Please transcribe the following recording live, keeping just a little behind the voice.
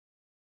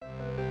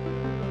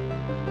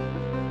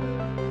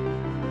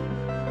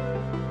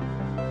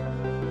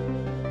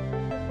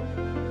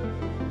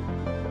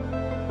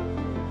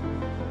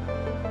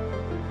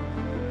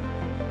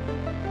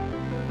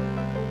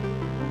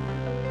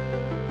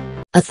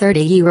A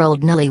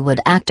 30-year-old Nollywood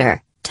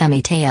actor,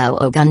 Temitayo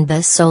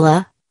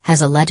Ogunbusola,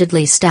 has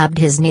allegedly stabbed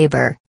his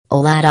neighbor,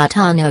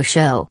 Oladotun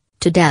Osho,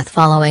 to death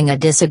following a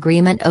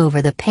disagreement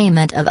over the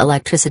payment of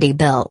electricity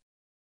bill.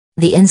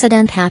 The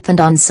incident happened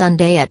on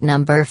Sunday at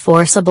number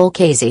 4 Sebil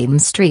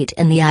Kazeem Street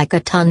in the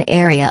Ikotun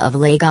area of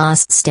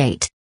Lagos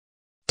State.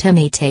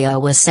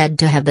 Temitayo was said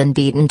to have been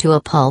beaten to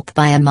a pulp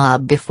by a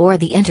mob before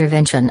the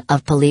intervention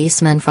of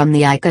policemen from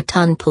the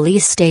Ikotun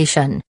Police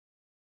Station.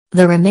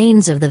 The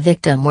remains of the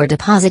victim were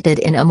deposited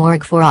in a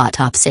morgue for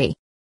autopsy.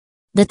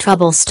 The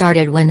trouble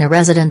started when a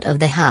resident of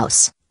the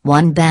house,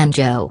 one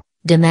Banjo,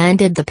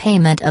 demanded the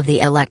payment of the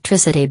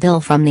electricity bill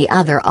from the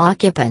other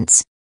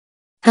occupants.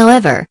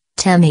 However,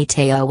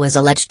 Temitayo was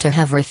alleged to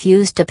have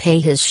refused to pay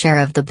his share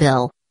of the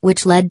bill,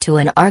 which led to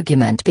an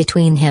argument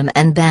between him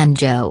and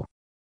Banjo.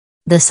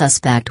 The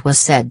suspect was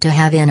said to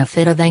have in a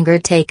fit of anger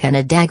taken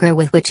a dagger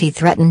with which he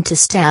threatened to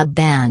stab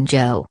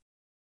Banjo.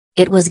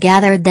 It was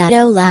gathered that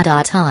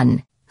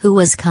Oladotun, who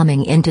was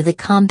coming into the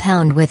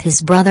compound with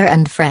his brother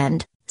and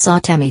friend, saw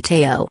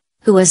Temitayo,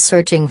 who was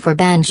searching for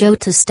Banjo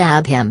to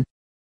stab him.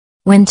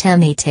 When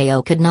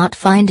Temitayo could not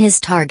find his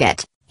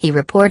target, he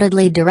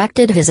reportedly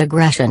directed his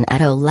aggression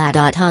at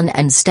Oladotun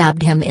and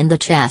stabbed him in the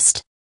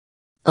chest.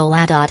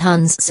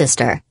 Oladotun's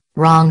sister,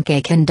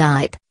 Ronke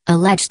Kandipe,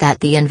 alleged that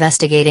the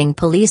investigating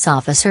police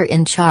officer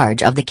in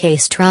charge of the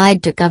case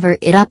tried to cover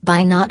it up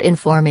by not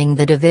informing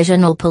the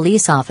divisional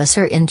police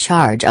officer in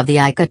charge of the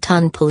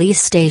Ikotun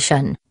Police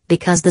Station,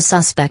 because the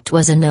suspect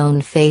was a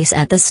known face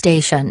at the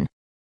station.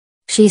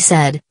 She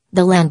said,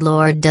 "The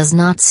landlord does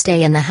not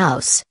stay in the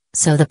house,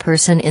 so the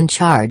person in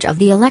charge of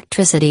the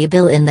electricity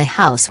bill in the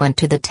house went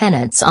to the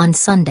tenants on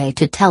Sunday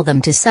to tell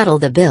them to settle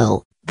the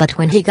bill, but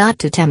when he got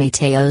to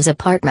Temitayo's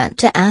apartment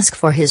to ask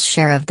for his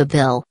share of the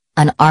bill,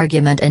 an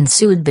argument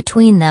ensued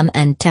between them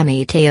and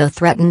Temitayo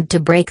threatened to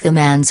break the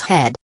man's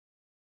head.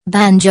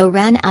 Banjo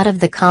ran out of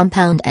the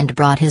compound and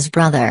brought his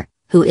brother,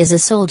 who is a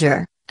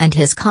soldier, and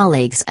his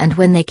colleagues, and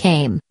when they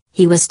came,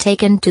 he was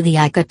taken to the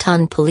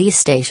Ikotun Police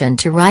Station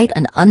to write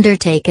an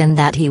undertaking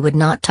that he would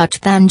not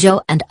touch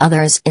Banjo and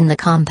others in the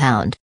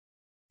compound.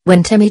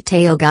 When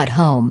Temitayo got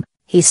home,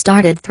 he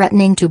started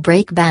threatening to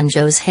break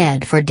Banjo's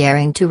head for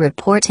daring to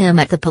report him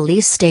at the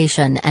police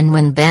station, and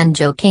when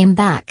Banjo came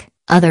back,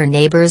 other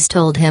neighbors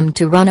told him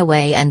to run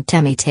away and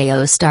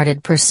Temitayo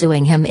started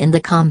pursuing him in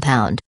the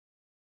compound.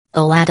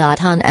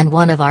 Oladotun and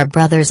one of our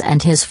brothers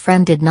and his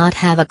friend did not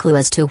have a clue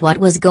as to what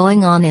was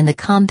going on in the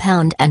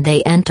compound, and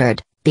they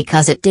entered,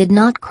 because it did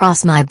not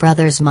cross my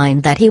brother's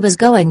mind that he was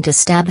going to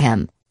stab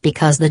him,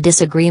 because the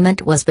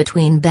disagreement was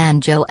between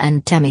Banjo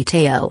and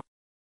Temitayo.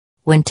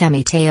 When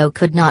Temitayo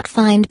could not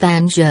find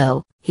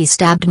Banjo, he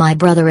stabbed my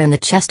brother in the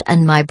chest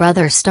and my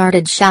brother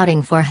started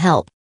shouting for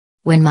help.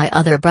 When my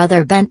other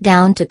brother bent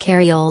down to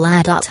carry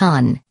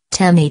Oladotun,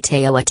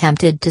 Temitayo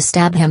attempted to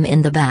stab him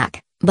in the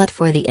back, but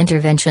for the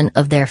intervention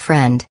of their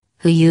friend,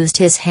 who used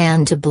his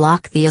hand to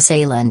block the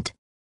assailant.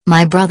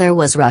 My brother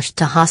was rushed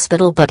to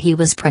hospital but he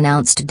was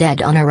pronounced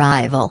dead on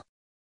arrival.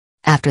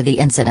 After the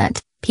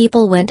incident,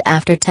 people went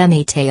after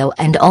Temitayo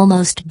and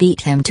almost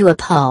beat him to a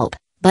pulp,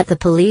 but the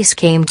police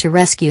came to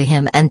rescue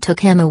him and took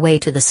him away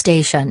to the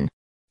station.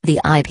 The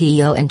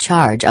IPO in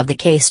charge of the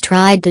case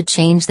tried to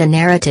change the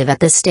narrative at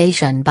the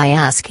station by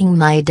asking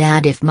my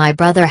dad if my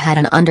brother had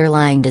an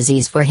underlying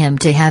disease for him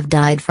to have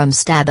died from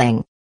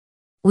stabbing.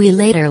 We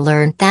later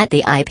learned that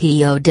the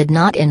IPO did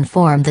not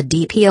inform the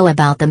DPO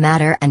about the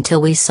matter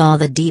until we saw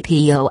the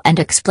DPO and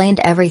explained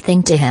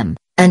everything to him,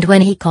 and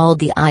when he called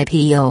the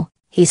IPO,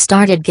 he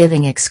started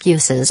giving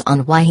excuses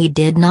on why he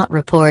did not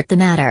report the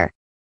matter.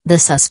 The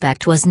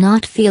suspect was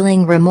not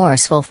feeling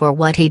remorseful for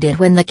what he did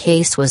when the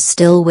case was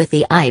still with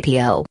the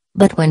IPO,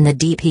 but when the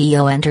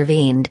DPO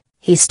intervened,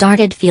 he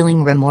started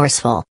feeling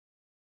remorseful.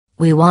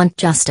 We want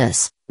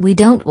justice. We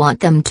don't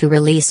want them to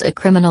release a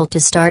criminal to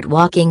start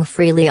walking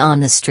freely on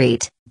the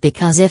street,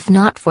 because if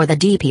not for the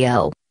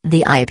DPO,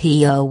 the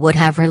IPO would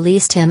have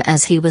released him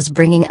as he was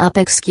bringing up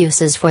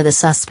excuses for the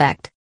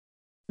suspect.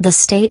 The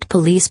state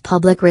police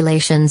public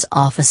relations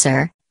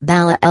officer,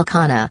 Bala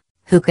Elkanah,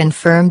 who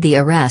confirmed the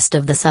arrest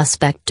of the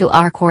suspect to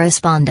our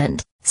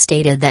correspondent,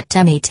 stated that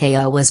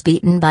Temitayo was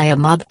beaten by a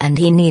mob and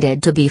he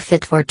needed to be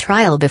fit for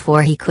trial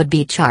before he could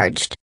be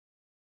charged.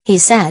 He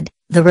said,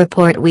 "The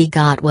report we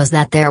got was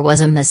that there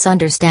was a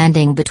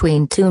misunderstanding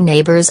between two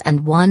neighbors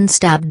and one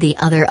stabbed the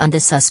other and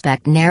the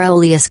suspect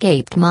narrowly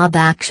escaped mob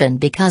action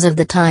because of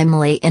the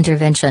timely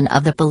intervention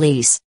of the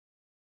police.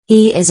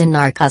 He is in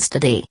our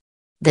custody."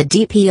 The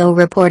DPO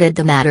reported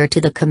the matter to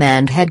the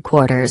command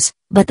headquarters,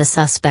 but the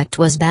suspect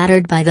was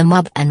battered by the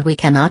mob and we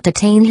cannot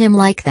detain him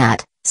like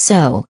that,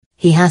 so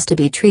he has to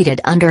be treated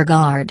under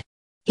guard.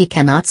 He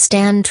cannot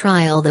stand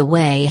trial the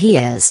way he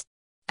is.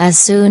 As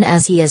soon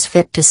as he is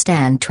fit to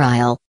stand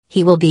trial,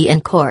 he will be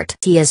in court.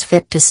 He is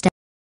fit to stand